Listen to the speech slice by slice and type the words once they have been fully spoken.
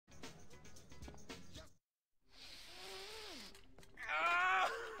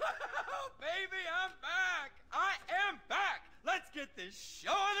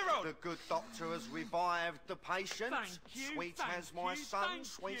show on the road. The good doctor has revived the patient. Thank you, Sweet thank as my you, son, thank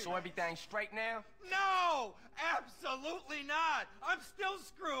sweet. you. So everything's straight now? No! Absolutely not! I'm still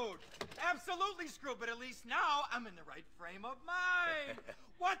screwed! Absolutely screwed, but at least now I'm in the right frame of mind!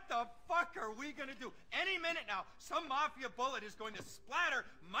 What the fuck are we gonna do? Any minute now, some mafia bullet is going to splatter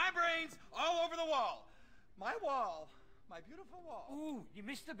my brains all over the wall. My wall. My beautiful wall. Ooh, you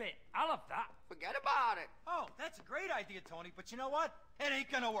missed a bit. I'll have that. Forget about it. Oh, that's a great idea, Tony, but you know what? It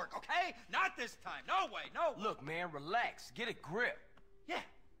ain't gonna work, okay? Not this time. No way, no way. Look, man, relax. Get a grip. Yeah,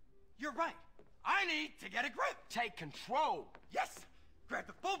 you're right. I need to get a grip. Take control. Yes! Grab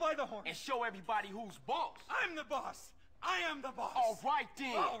the bull by the horn. And show everybody who's boss. I'm the boss. I am the boss. All right,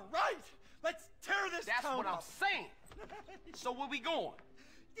 then. All right. Let's tear this That's town what I'm up. saying. So where we going?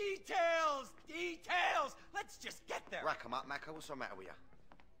 Details! Details! Let's just get there. Rack 'em up, Macca. What's the matter with you?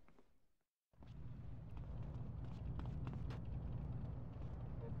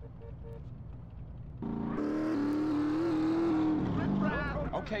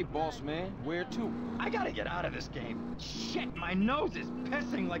 Okay, boss man, where to? I gotta get out of this game. Shit, my nose is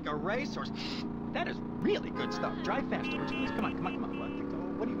pissing like a racehorse. That is really good stuff. Drive faster, would you please? Come on, come on, come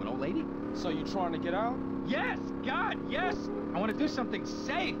on. What are you, an old lady? So you trying to get out? Yes, God, yes. I want to do something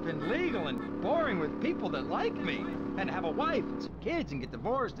safe and legal and boring with people that like me. And have a wife and some kids and get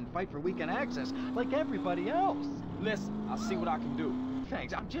divorced and fight for weekend access like everybody else. Listen, I'll see what I can do.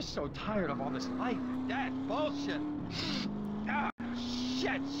 Thanks, I'm just so tired of all this life and death bullshit. Ah,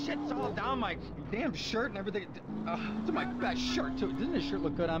 shit's all down my damn shirt and everything. It's my best shirt, too. Doesn't this shirt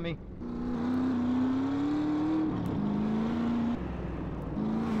look good on me?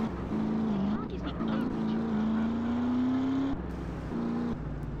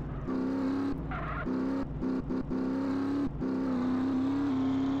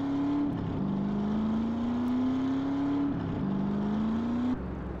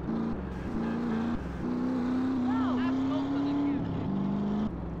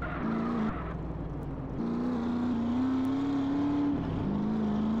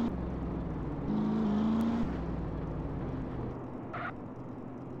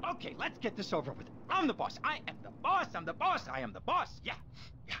 Okay, let's get this over with. I'm the boss. I am the boss. I'm the boss. I am the boss. Yeah.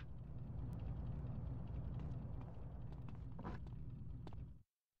 Yeah.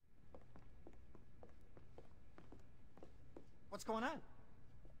 What's going on?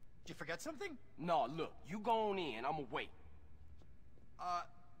 Did you forget something? No, look, you go on in. I'ma wait.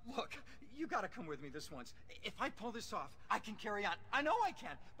 Look, you gotta come with me this once. If I pull this off, I can carry on. I know I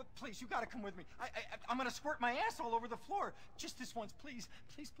can, but please, you gotta come with me. I'm gonna squirt my ass all over the floor. Just this once, please.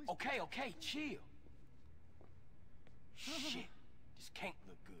 Please, please. Okay, okay, chill. Shit, this can't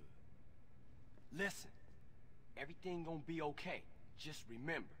look good. Listen, everything gonna be okay. Just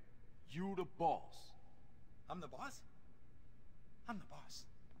remember, you the boss. I'm the boss? I'm the boss.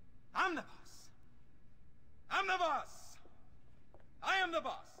 I'm the boss. I'm the boss. I am the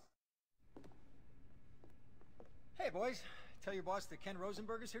boss. Hey, boys. Tell your boss that Ken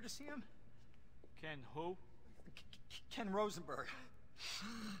Rosenberg is here to see him. Ken who? Ken Rosenberg.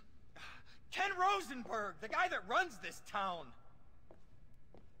 Ken Rosenberg, the guy that runs this town.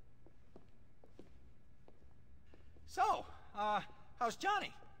 So, how's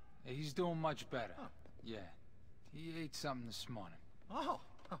Johnny? He's doing much better. Oh. Yeah. He ate something this morning. Oh.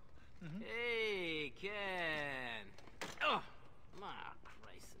 Hey, Ken. Oh, my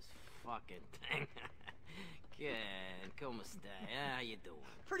Christ, this fucking thing. Ken, como esta? How you doing?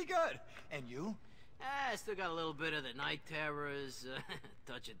 Pretty good. And you? I still got a little bit of the night terrors,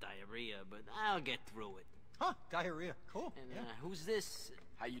 touch of diarrhea, but I'll get through it. Huh, diarrhea. Cool. And yeah. Who's this?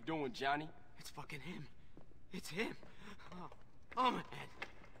 How you doing, Johnny? It's fucking him. It's him. Oh, my head.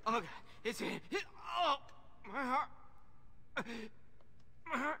 Oh, God. It's him. Oh, my heart.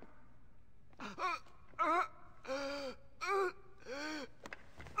 My heart.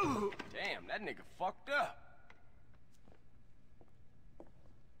 Damn, that nigga fucked up.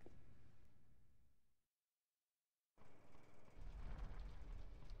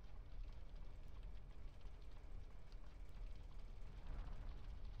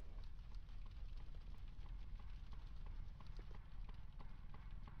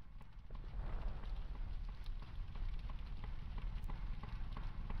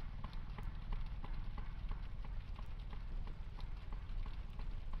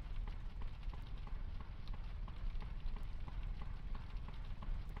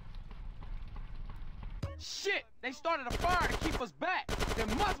 Shit! They started a fire to keep us back. There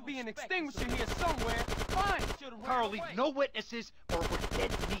must be an extinguisher here somewhere. Find it. Carl, leave no witnesses or we're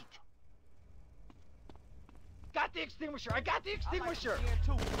dead meat. Got the extinguisher. I got the extinguisher.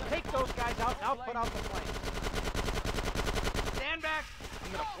 Take those guys out and I'll put out the flames. Stand back. back,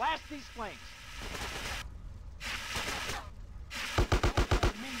 I'm gonna blast these flames.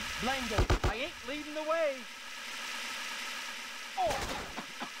 Blame them. I ain't leading the way. Oh!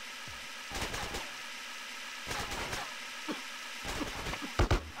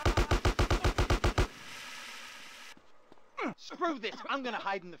 Screw this. I'm gonna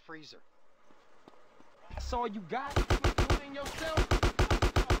hide in the freezer. That's all you got? You ain't doing yourself?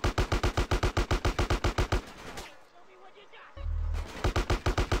 Show me what you got.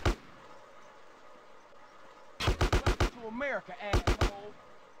 Welcome to America, asshole.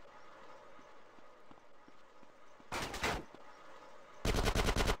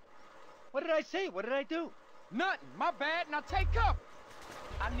 What did I say? What did I do? Nothing. My bad. Now take cover.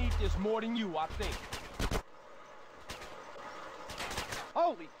 I need this more than you, I think.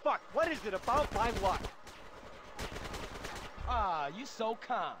 Holy fuck, what is it about my luck? Ah, you so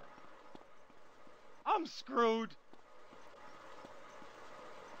kind. I'm screwed.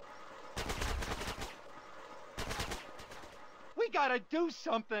 We gotta do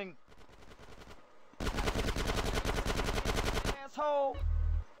something. Asshole.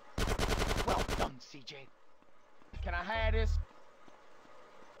 Well done, CJ. Can I have this?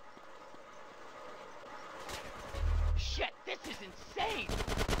 Shit, this is insane!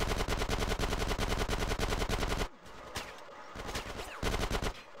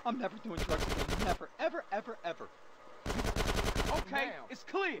 I'm never doing drugs again. Never, ever, ever, ever. Okay, Now. it's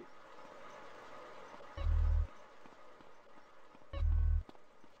clear.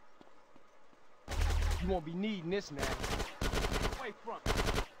 You won't be needing this now. Away from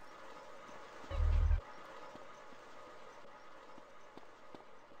it.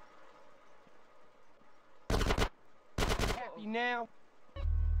 Happy now?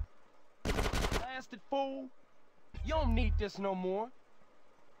 Blasted fool. You don't need this no more.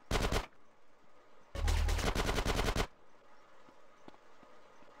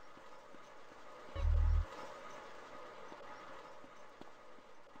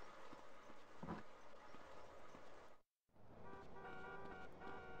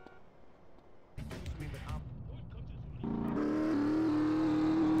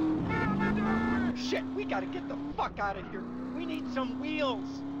 Shit, we gotta get the fuck out of here. We need some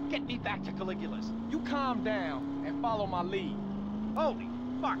wheels. Get me back to Caligula's. You calm down and follow my lead. Holy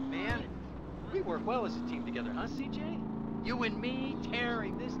fuck, man. We work well as a team together, huh, CJ? You and me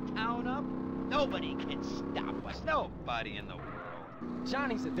tearing this town up? Nobody can stop us. Nobody in the world.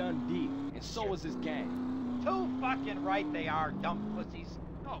 Johnny's a done deal, and so is his gang. Too fucking right they are, dumb pussies.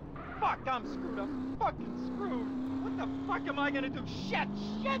 Oh, fuck, I'm screwed. I'm fucking screwed. What the fuck am I gonna do? Shit,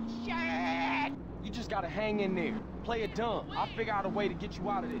 shit, shit! You just gotta hang in there. Play it dumb. I'll figure out a way to get you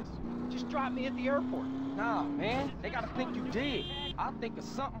out of this. Just drop me at the airport. Nah, man. They gotta think you dead. I'll think of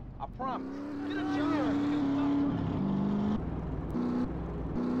something. I promise. Get a job.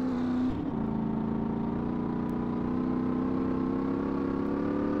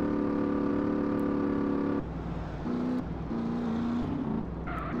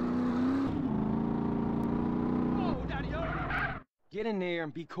 Get in there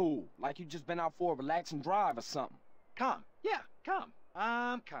and be cool, like you just been out for a relaxing drive or something. Calm. Yeah, calm.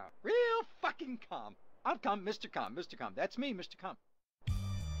 I'm calm. Real fucking calm. I'm calm, Mr. Calm, Mr. Calm. That's me, Mr. Calm.